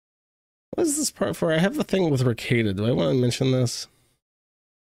What is this part for? I have a thing with Rekieta. Do I want to mention this?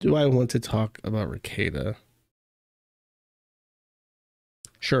 Do I want to talk about Rekieta?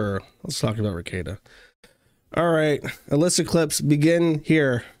 Sure, let's talk about Rekieta. All right, illicit clips begin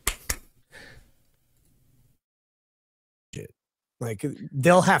here. Like,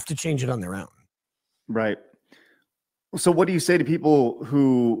 they'll have to change it on their own. Right. So what do you say to people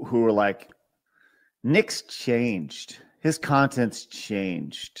who are like, Nick's changed, his content's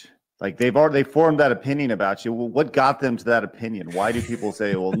changed? Like they formed that opinion about you. Well, what got them to that opinion? Why do people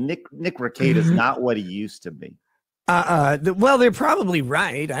say, well, Nick Rekieta is not what he used to be? Well, they're probably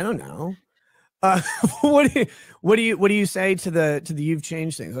right. I don't know. What do you say to the you've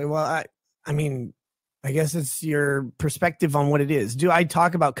changed things? Like, well, I mean, I guess it's your perspective on what it is. Do I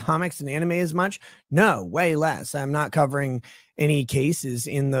talk about comics and anime as much? No, way less. I'm not covering any cases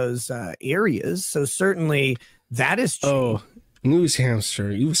in those areas. So certainly that is changed. Oh, news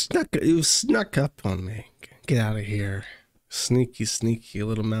hamster, you snuck up on me. Get out of here. Sneaky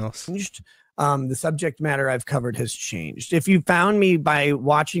little mouse. The subject matter I've covered has changed. If you found me by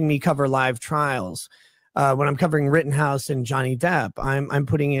watching me cover live trials, when I'm covering Rittenhouse and Johnny Depp, I'm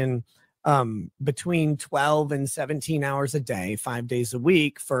putting in between 12 and 17 hours a day, 5 days a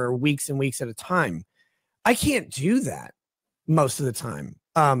week for weeks and weeks at a time. I can't do that most of the time.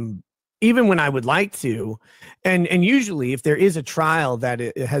 Even when I would like to, and usually if there is a trial that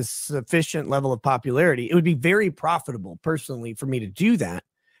it has sufficient level of popularity, it would be very profitable personally for me to do that.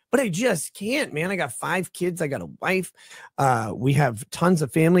 But I just can't, man. I got 5 kids. I got a wife. We have tons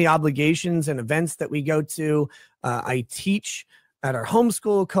of family obligations and events that we go to. I teach at our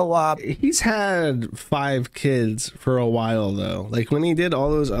homeschool co-op. He's had 5 kids for a while though. Like when he did all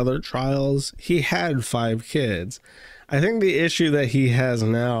those other trials, he had 5 kids. I think the issue that he has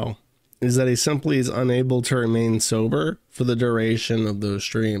now is that he simply is unable to remain sober for the duration of those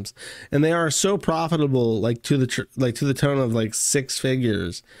streams, and they are so profitable, like to the tone of like 6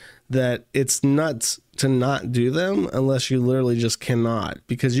 figures, that it's nuts to not do them unless you literally just cannot,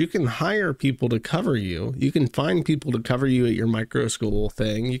 because you can hire people to cover you. You can find people to cover you at your micro school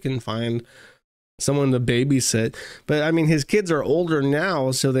thing. You can find someone to babysit, but I mean, his kids are older now,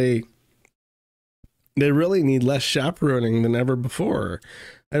 so they really need less chaperoning than ever before.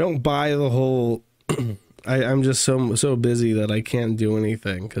 I don't buy the whole I'm just so busy that I can't do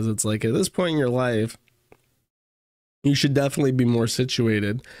anything, because it's like at this point in your life you should definitely be more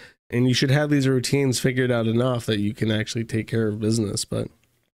situated, and you should have these routines figured out enough that you can actually take care of business. But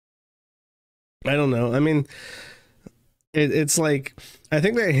I don't know. I mean, it's like, I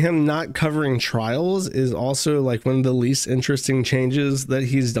think that him not covering trials is also like one of the least interesting changes that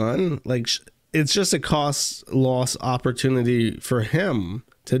he's done. Like, it's just a cost loss opportunity for him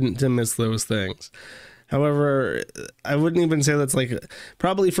to miss those things. However, I wouldn't even say that's like,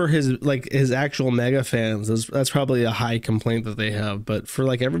 probably for his actual mega fans, that's probably a high complaint that they have. But for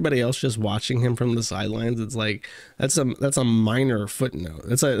like everybody else just watching him from the sidelines, it's like that's a minor footnote.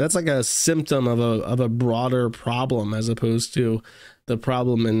 That's like a symptom of a broader problem, as opposed to the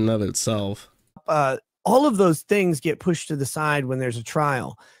problem in and of itself. All of those things get pushed to the side when there's a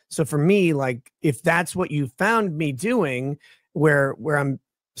trial. So for me, like, if that's what you found me doing, where I'm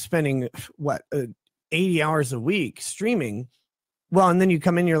spending 80 hours a week streaming, well, and then you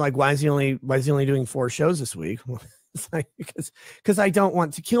come in, you're like, why is he only doing 4 shows this week? Well, it's like, because I don't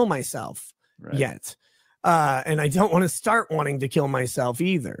want to kill myself yet. And I don't want to start wanting to kill myself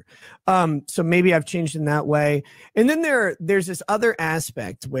either. So maybe I've changed in that way. And then there's this other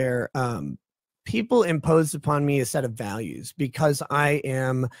aspect where people impose upon me a set of values because I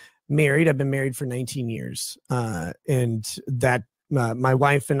am married. I've been married for 19 years. And that my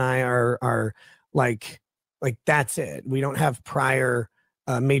wife and I are like that's it. We don't have prior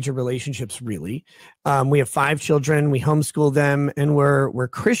major relationships, really. We have 5 children. We homeschool them, and we're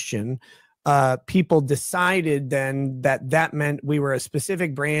Christian. People decided then that meant we were a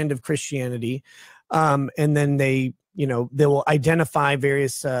specific brand of Christianity. And then they will identify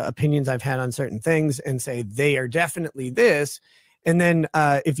various opinions I've had on certain things and say they are definitely this. And then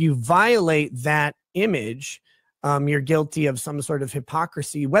if you violate that image, you're guilty of some sort of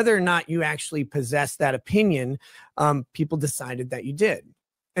hypocrisy, whether or not you actually possess that opinion. People decided that you did.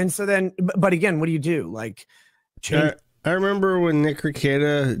 And so then, but again, what do you do? Like, change. I remember when Nick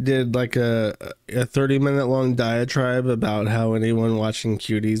Rekieta did like a 30-minute long diatribe about how anyone watching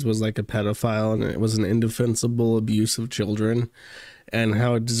cuties was like a pedophile, and it was an indefensible abuse of children, and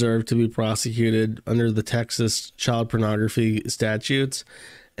how it deserved to be prosecuted under the Texas child pornography statutes.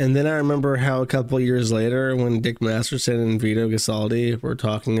 And then I remember how a couple years later, when Dick Masterson and Vito Gasaldi were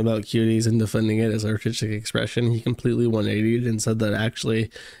talking about cuties and defending it as artistic expression, he completely 180'd and said that actually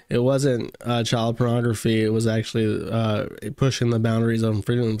it wasn't child pornography. It was actually pushing the boundaries on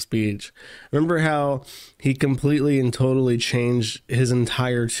freedom of speech. Remember how he completely and totally changed his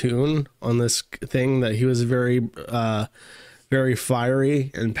entire tune on this thing that he was very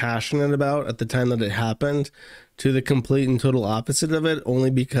fiery and passionate about at the time that it happened, to the complete and total opposite of it, only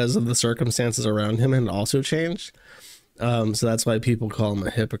because of the circumstances around him had also changed. So that's why people call him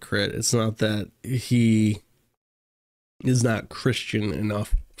a hypocrite. It's not that he is not Christian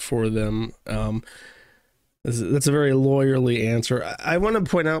enough for them. That's a very lawyerly answer. I want to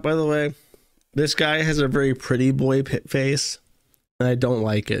point out, by the way, this guy has a very pretty boy face, and I don't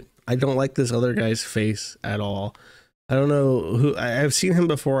like it. I don't like this other guy's face at all. I don't know who. I've seen him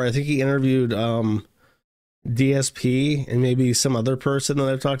before. I think he interviewed DSP and maybe some other person that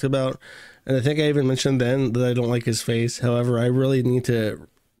I've talked about, and I think I even mentioned then that I don't like his face. However, I really need to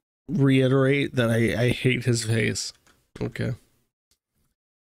reiterate that I hate his face. Okay.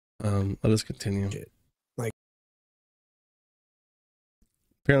 Let us continue. Like,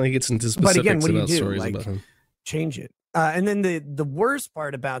 apparently he gets into specifics, but again, what do you about do? stories Like, about him. change it. And then the worst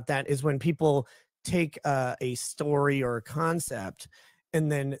part about that is when people take a story or a concept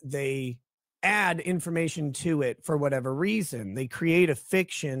and then they add information to it for whatever reason. They create a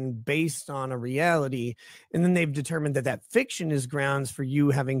fiction based on a reality, and then they've determined that that fiction is grounds for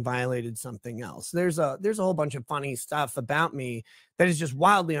you having violated something else. There's a whole bunch of funny stuff about me that is just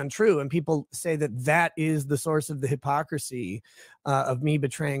wildly untrue, and people say that that is the source of the hypocrisy of me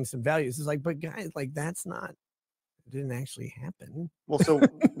betraying some values. It's like, but guys, like, that's not, it didn't actually happen. Well, so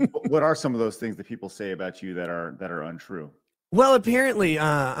what are some of those things that people say about you that are untrue? Well, apparently,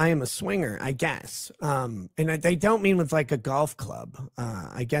 I am a swinger, I guess. And they don't mean with like a golf club.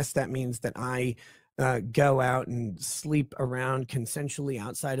 I guess that means that I go out and sleep around consensually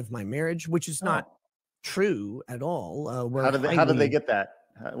outside of my marriage, which is not true at all. How did they get that?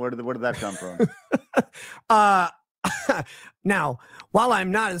 Where did that come from? Now, while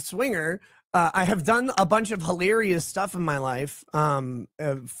I'm not a swinger, I have done a bunch of hilarious stuff in my life, fun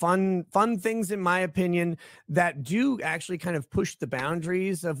things, in my opinion, that do actually kind of push the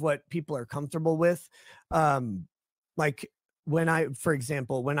boundaries of what people are comfortable with. Like for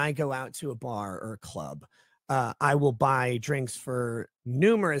example, when I go out to a bar or a club, I will buy drinks for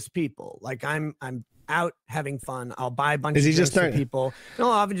numerous people. Like I'm out having fun. I'll buy a bunch of drinks for people. No,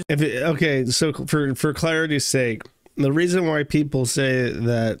 I'll just okay. So for clarity's sake, the reason why people say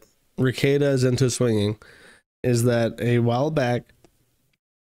that Rekieta is into swinging is that a while back,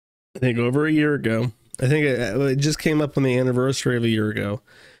 I think over a year ago, I think it just came up on the anniversary of a year ago,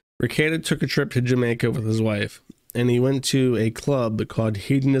 Rekieta took a trip to Jamaica with his wife, and he went to a club called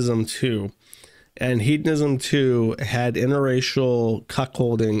Hedonism 2, and Hedonism 2 had interracial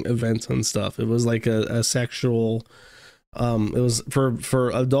cuckolding events and stuff. It was like a sexual, it was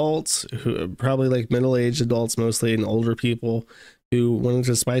for adults, who probably like middle-aged adults mostly, and older people who wanted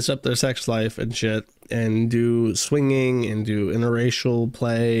to spice up their sex life and shit, and do swinging and do interracial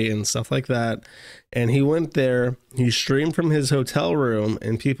play and stuff like that. And he went there, he streamed from his hotel room,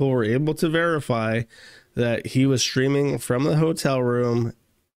 and people were able to verify that he was streaming from the hotel room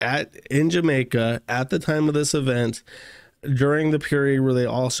in Jamaica at the time of this event, during the period where they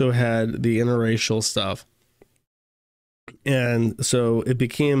also had the interracial stuff. And so it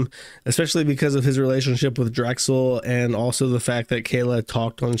became, especially because of his relationship with Drexel, and also the fact that Kayla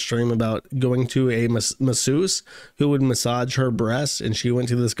talked on stream about going to a masseuse who would massage her breasts, and she went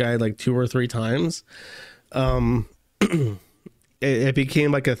to this guy like 2 or 3 times. It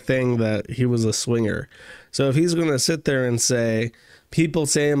became like a thing that he was a swinger. So if he's going to sit there and say, people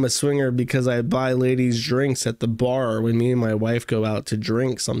say I'm a swinger because I buy ladies drinks at the bar when me and my wife go out to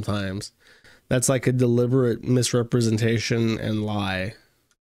drink sometimes, that's like a deliberate misrepresentation and lie.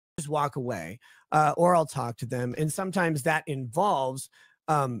 Just walk away, or I'll talk to them. And sometimes that involves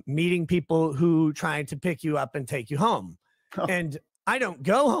meeting people who try to pick you up and take you home. Oh. And I don't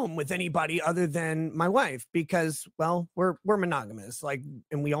go home with anybody other than my wife because, well, we're monogamous, like,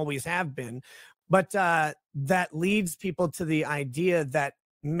 and we always have been. But that leads people to the idea that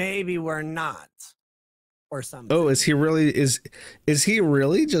maybe we're not. Or something. Oh, is he really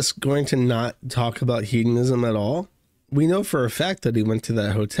just going to not talk about hedonism at all? We know for a fact that he went to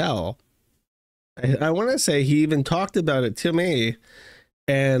that hotel. I want to say he even talked about it to me,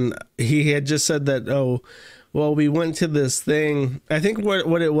 and he had just said that, oh, well, we went to this thing. I think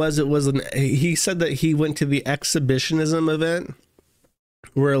what it was he said that he went to the exhibitionism event,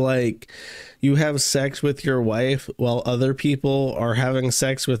 where like you have sex with your wife while other people are having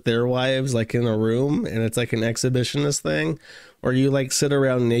sex with their wives, like in a room, and it's like an exhibitionist thing, or you like sit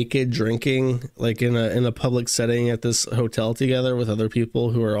around naked drinking like in a public setting at this hotel together with other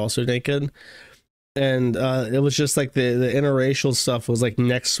people who are also naked. And it was just like the interracial stuff was like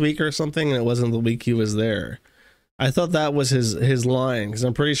next week or something, and it wasn't the week he was there. I thought that was his line, because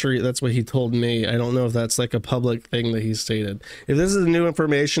I'm pretty sure that's what he told me. I don't know if that's like a public thing that he stated. If this is new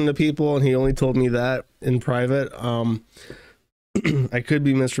information to people and he only told me that in private, I could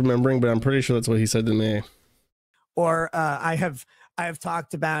be misremembering, but I'm pretty sure that's what he said to me. Or I have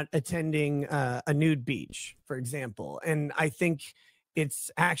talked about attending a nude beach, for example, and I think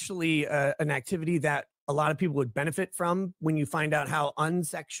it's actually an activity that a lot of people would benefit from when you find out how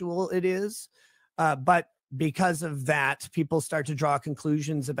unsexual it is. But because of that, people start to draw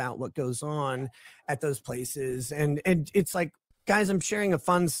conclusions about what goes on at those places. And it's like, guys, I'm sharing a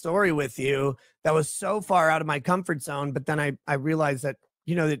fun story with you that was so far out of my comfort zone. But then I realized that,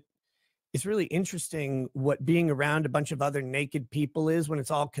 you know, that it's really interesting what being around a bunch of other naked people is when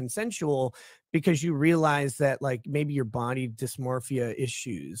it's all consensual, because you realize that like maybe your body dysmorphia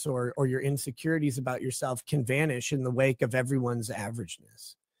issues or your insecurities about yourself can vanish in the wake of everyone's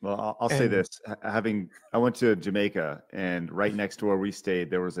averageness. Well, I'll say this: I went to Jamaica, and right next to where we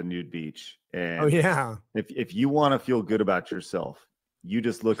stayed, there was a nude beach. And oh yeah, if you want to feel good about yourself, you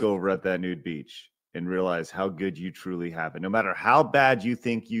just look over at that nude beach and realize how good you truly have it. No matter how bad you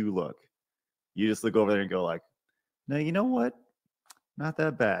think you look, you just look over there and go like, "No, you know what? Not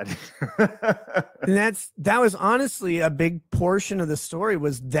that bad." And that was honestly a big portion of the story,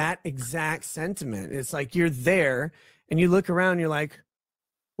 was that exact sentiment. It's like you're there and you look around, you're like,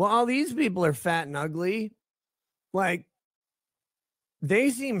 well, all these people are fat and ugly. Like,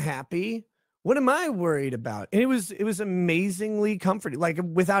 they seem happy. What am I worried about? And it was amazingly comforting, like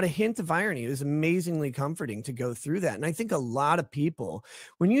without a hint of irony. It was amazingly comforting to go through that. And I think a lot of people,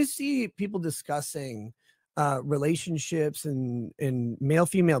 when you see people discussing relationships and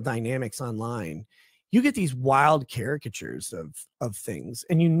male-female dynamics online, you get these wild caricatures of things.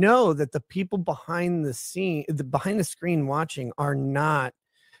 And you know that the people behind the screen watching are not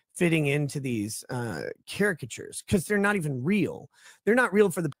fitting into these caricatures, because they're not even real. They're not real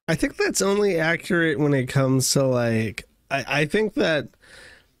for the. I think that's only accurate when it comes to like, I think that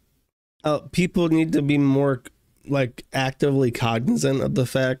people need to be more like actively cognizant of the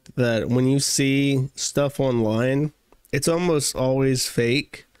fact that when you see stuff online, it's almost always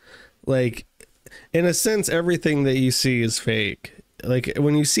fake. Like, in a sense, everything that you see is fake. Like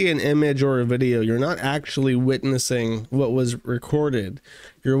when you see an image or a video, you're not actually witnessing what was recorded.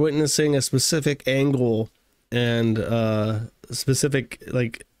 You're witnessing a specific angle and specific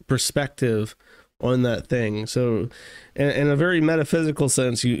like perspective on that thing. So in a very metaphysical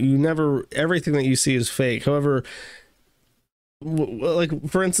sense, you never, everything that you see is fake. However, like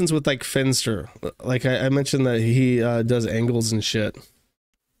for instance with like Finster, like I mentioned that he does angles and shit.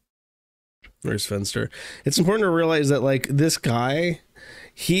 Where's Finster? It's important to realize that like this guy,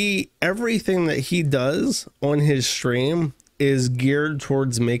 everything that he does on his stream is geared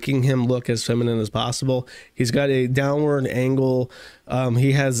towards making him look as feminine as possible. He's got a downward angle.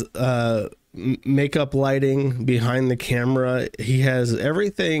 He has makeup lighting behind the camera. He has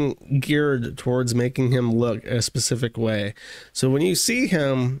everything geared towards making him look a specific way. So when you see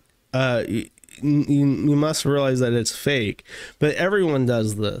him, you must realize that it's fake. But everyone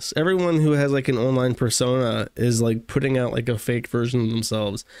does this. Everyone who has like an online persona is like putting out like a fake version of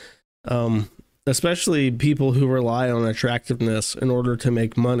themselves. Especially people who rely on attractiveness in order to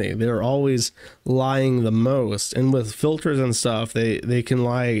make money. They're always lying the most. And with filters and stuff, they can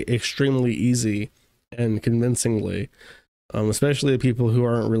lie extremely easy and convincingly. Especially the people who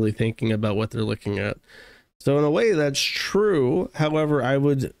aren't really thinking about what they're looking at. So in a way, that's true. However, I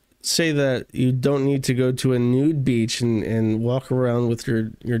would say that you don't need to go to a nude beach and walk around with your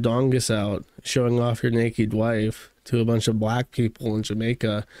dongus out, showing off your naked wife to a bunch of black people in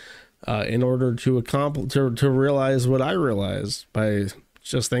Jamaica, in order to realize what I realized by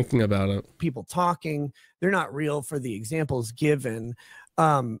just thinking about it. People talking, they're not real for the examples given.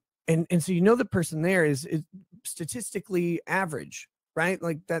 And so you know the person there is statistically average, right?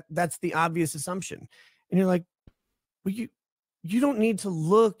 Like that's the obvious assumption. And you're like, well, you don't need to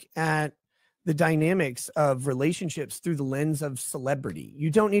look at the dynamics of relationships through the lens of celebrity.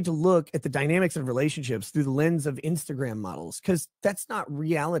 You don't need to look at the dynamics of relationships through the lens of Instagram models, because that's not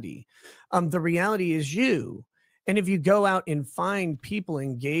reality. The reality is you. And if you go out and find people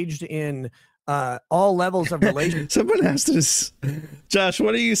engaged in all levels of relationship. Someone asked us, Josh,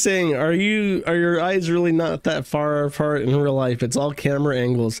 what are you saying? Are your eyes really not that far apart in real life? It's all camera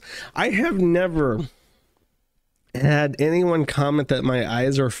angles. I have never had anyone comment that my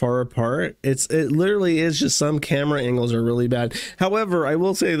eyes are far apart. It literally is just some camera angles are really bad. However, I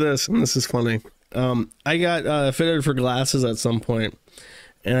will say this, and this is funny. I got fitted for glasses at some point,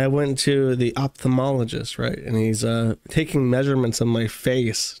 and I went to the ophthalmologist, right? And he's taking measurements of my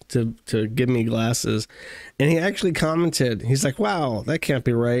face to give me glasses. And he actually commented, he's like, wow, that can't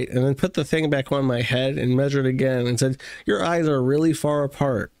be right. And then put the thing back on my head and measured again and said, your eyes are really far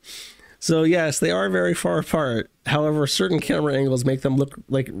apart. So yes, they are very far apart. However, certain camera angles make them look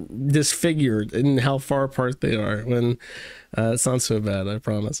like disfigured in how far apart they are, when it's not so bad, I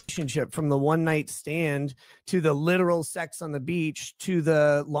promise. Relationship, from the one night stand to the literal sex on the beach to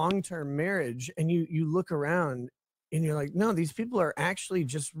the long-term marriage. And you look around and you're like, no, these people are actually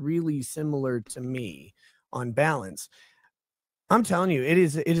just really similar to me on balance. I'm telling you, it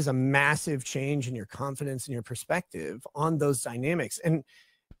is a massive change in your confidence and your perspective on those dynamics. And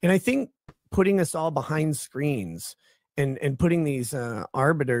I think putting us all behind screens and putting these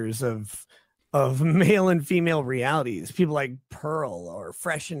arbiters of male and female realities, people like Pearl or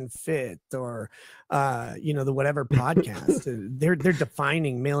Fresh and Fit or the whatever podcast, they're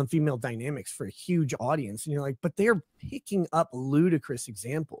defining male and female dynamics for a huge audience. And you're like, but they're picking up ludicrous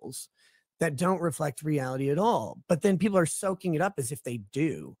examples that don't reflect reality at all. But then people are soaking it up as if they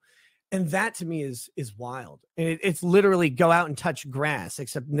do. And that to me is wild. And it's literally go out and touch grass,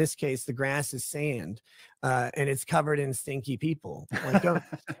 except in this case, the grass is sand and it's covered in stinky people. Like,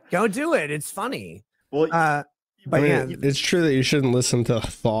 go do it. It's funny. Well, but yeah, it's true that you shouldn't listen to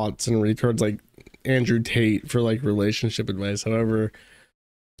thoughts and retards like Andrew Tate for like relationship advice. However,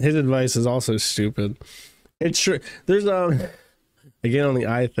 his advice is also stupid. It's true. There's again on the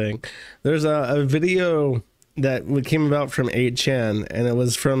eye thing. There's a video that came about from 8chan, and it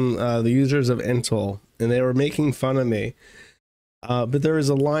was from the users of Intel, and they were making fun of me. But there was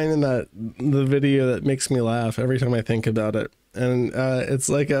a line in the video that makes me laugh every time I think about it. And it's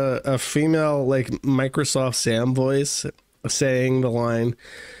like a female like Microsoft Sam voice saying the line,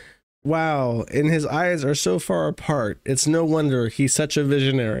 wow, and his eyes are so far apart. It's no wonder he's such a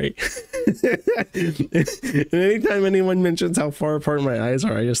visionary. And anytime anyone mentions how far apart my eyes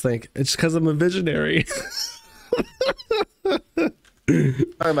are, I just think it's because I'm a visionary. Talking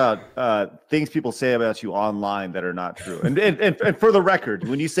about things people say about you online that are not true. And for the record,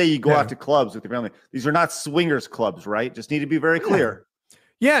 when you say you go out to clubs with your family, these are not swingers clubs, right? Just need to be very clear.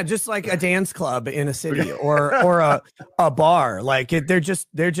 Yeah, just like a dance club in a city or a bar. Like they're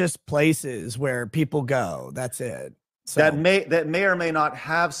just places where people go. That's it. So, that may or may not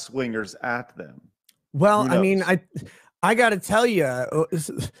have swingers at them. Well, I mean, I got to tell you,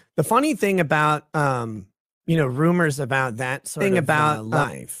 the funny thing about rumors about that sort of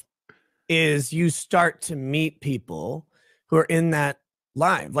life is you start to meet people who are in that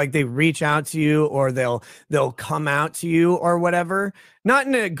live, like they reach out to you or they'll come out to you or whatever, not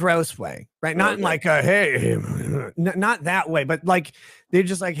in a gross way, right? Not in like a, hey, not that way, but like, they're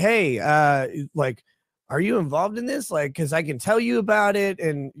just like, hey, like, are you involved in this? Like, cause I can tell you about it.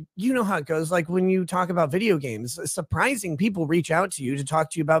 And you know how it goes. Like when you talk about video games, surprising people reach out to you to talk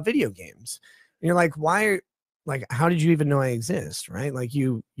to you about video games. And you're like, like, how did you even know I exist? Right? Like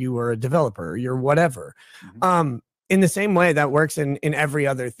you were a developer, you're whatever. Mm-hmm. In the same way that works in every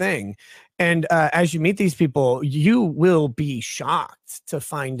other thing. And as you meet these people, you will be shocked to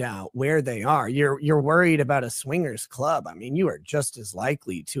find out where they are. You're worried about a swingers club. I mean, you are just as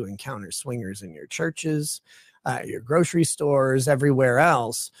likely to encounter swingers in your churches, your grocery stores, everywhere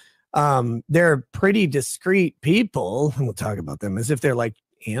else. They're pretty discreet people. We'll talk about them as if they're like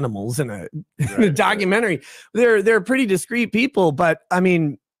animals in a documentary. Right. They're pretty discreet people, but I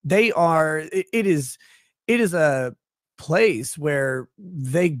mean, they are. It is a place where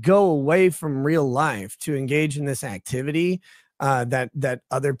they go away from real life to engage in this activity that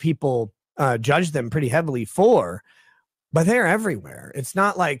other people judge them pretty heavily for, but they're everywhere. It's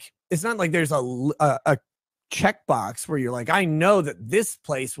not like there's a checkbox where you're like, I know that this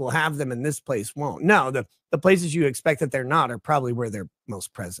place will have them and this place won't. No, the places you expect that they're not are probably where they're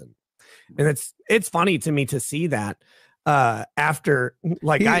most present. And it's funny to me to see that after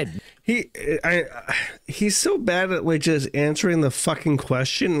like he's so bad at like just answering the fucking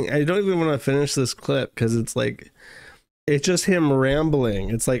question. I don't even want to finish this clip because it's like it's just him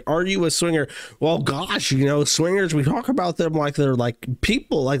rambling. It's like, are you a swinger? Well, gosh, swingers, we talk about them like they're like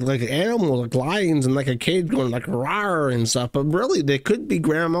people, like animals, like lions and like a cage going like rawr and stuff, but really they could be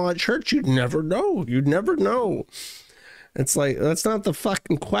grandma at church. You'd never know. It's like, that's not the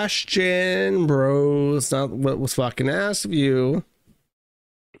fucking question, bro. It's not what was fucking asked of you.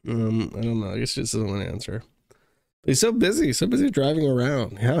 I don't know. I guess he just doesn't want to answer. He's so busy driving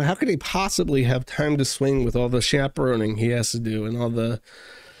around. How could he possibly have time to swing with all the chaperoning he has to do and all the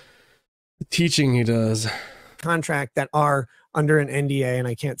teaching he does? Contract that are under an NDA and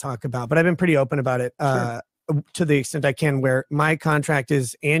I can't talk about, but I've been pretty open about it to the extent I can, where my contract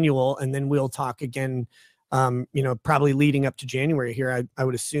is annual and then we'll talk again, probably leading up to January here. I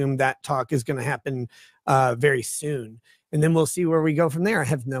would assume that talk is going to happen very soon. And then we'll see where we go from there. I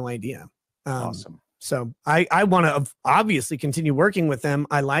have no idea. Awesome. So I want to obviously continue working with them.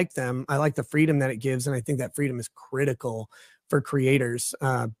 I like them. I like the freedom that it gives. And I think that freedom is critical for creators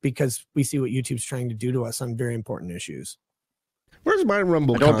because we see what YouTube's trying to do to us on very important issues. Where's my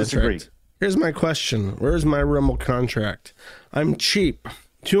Rumble contract? Disagree. Here's my question. Where's my Rumble contract? I'm cheap.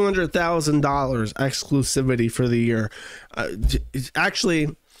 $200,000 exclusivity for the year.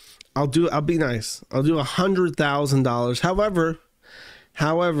 Actually, I'll be nice. I'll do $100,000.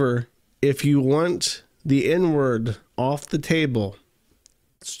 However, if you want the N-word off the table,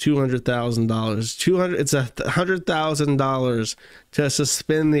 it's $200,000. It's $100,000 to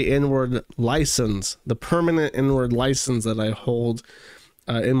suspend the N-word license, the permanent N-word license that I hold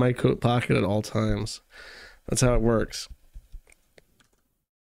in my coat pocket at all times. That's how it works.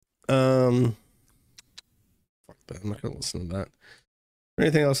 Fuck that. I'm not gonna listen to that.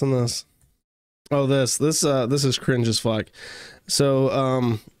 Anything else on this? Oh, this is cringe as fuck.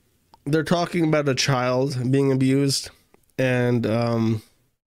 So they're talking about a child being abused, and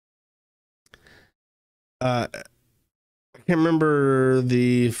I can't remember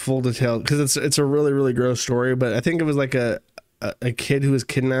the full detail because it's a really, really gross story, but I think it was like a kid who was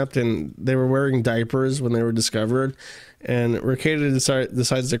kidnapped and they were wearing diapers when they were discovered, and Rekieta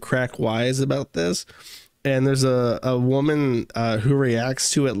decides to crack wise about this. And there's a woman who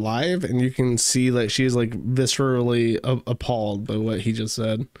reacts to it live, and you can see like she's like viscerally appalled by what he just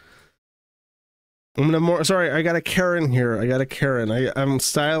said. Sorry, I got a Karen here. I'm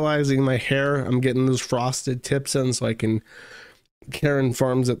stylizing my hair. I'm getting those frosted tips in so I can Karen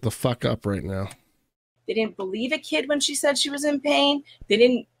farms it the fuck up right now. They didn't believe a kid when she said she was in pain. They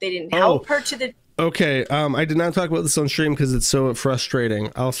didn't help her to the. Okay, I did not talk about this on stream because it's so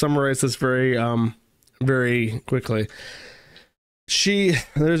frustrating. I'll summarize this very quickly.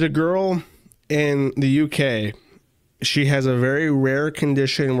 There's a girl in the UK. She has a very rare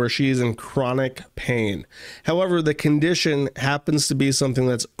condition where she is in chronic pain. However, the condition happens to be something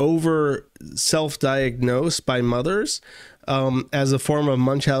that's over self-diagnosed by mothers as a form of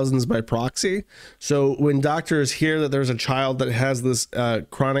Munchausen's by proxy. So when doctors hear that there's a child that has this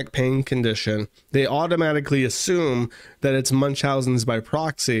chronic pain condition, they automatically assume that it's Munchausen's by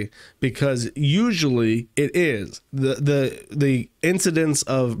proxy, because usually it is. The incidence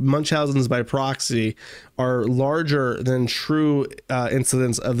of Munchausen's by proxy are larger than true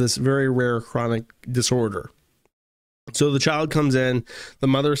incidence of this very rare chronic disorder. So the child comes in, the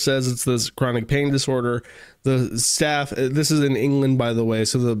mother says it's this chronic pain disorder. The staff, this is in England, by the way,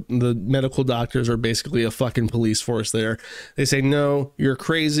 so the medical doctors are basically a fucking police force there. They say, no, you're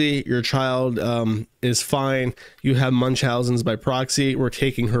crazy. Your child is fine. You have Munchausen's by proxy. We're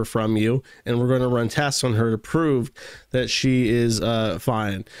taking her from you, and we're going to run tests on her to prove that she is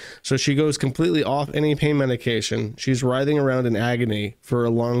fine. So she goes completely off any pain medication. She's writhing around in agony for a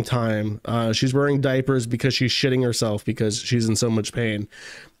long time. She's wearing diapers because she's shitting herself because she's in so much pain.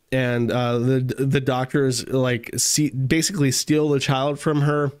 And the doctors basically steal the child from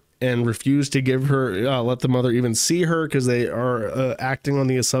her and refuse to give her, let the mother even see her, because they are acting on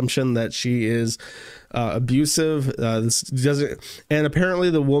the assumption that she is abusive. This doesn't, and apparently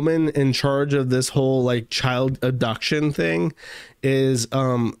the woman in charge of this whole like child abduction thing is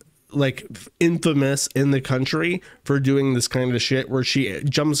like infamous in the country for doing this kind of shit, where she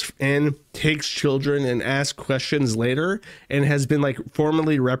jumps in, takes children, and asks questions later, and has been like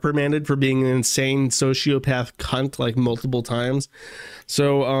formally reprimanded for being an insane sociopath cunt like multiple times.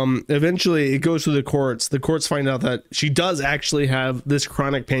 So eventually it goes to the courts. The courts find out that she does actually have this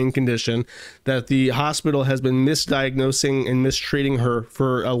chronic pain condition, that the hospital has been misdiagnosing and mistreating her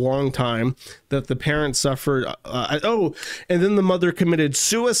for a long time, that the parents suffered. And then the mother committed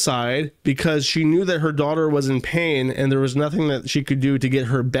suicide because she knew that her daughter was in pain and there was nothing that she could do to get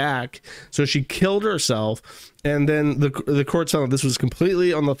her back. So she killed herself. And then the court found that this was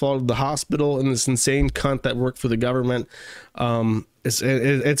completely on the fault of the hospital and this insane cunt that worked for the government.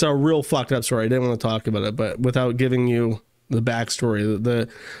 It's a real fucked up story. I didn't want to talk about it, but without giving you the backstory,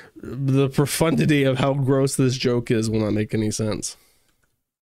 the profundity of how gross this joke is will not make any sense.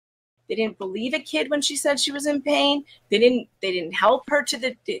 They didn't believe a kid when she said she was in pain. They didn't help her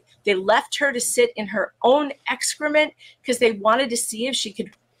they left her to sit in her own excrement because they wanted to see if she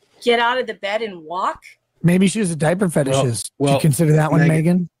could get out of the bed and walk. Maybe she was a diaper fetishist. Well, do you consider that one,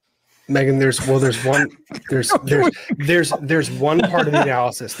 Megan? Megan, there's one part of the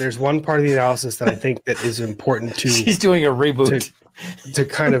analysis. There's one part of the analysis that I think that is important to. She's doing a reboot to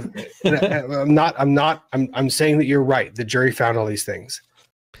kind of. I'm saying that you're right. The jury found all these things.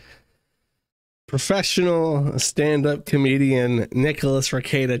 Professional stand-up comedian Nicholas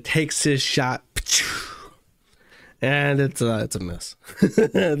Rekieta takes his shot. And it's a miss.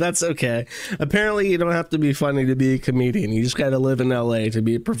 That's okay. Apparently, you don't have to be funny to be a comedian. You just got to live in LA to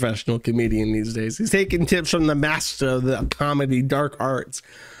be a professional comedian these days. He's taking tips from the master of the comedy dark arts.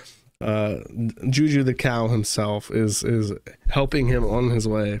 Juju the cow himself is helping him on his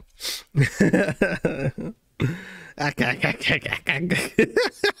way.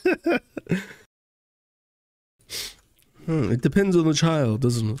 It depends on the child,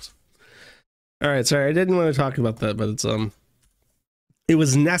 doesn't it? All right, sorry, I didn't want to talk about that, but it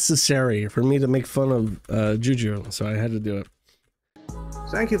was necessary for me to make fun of Juju, so I had to do it.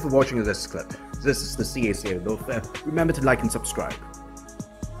 Thank you for watching this clip. This is the CACA. Remember to like and subscribe.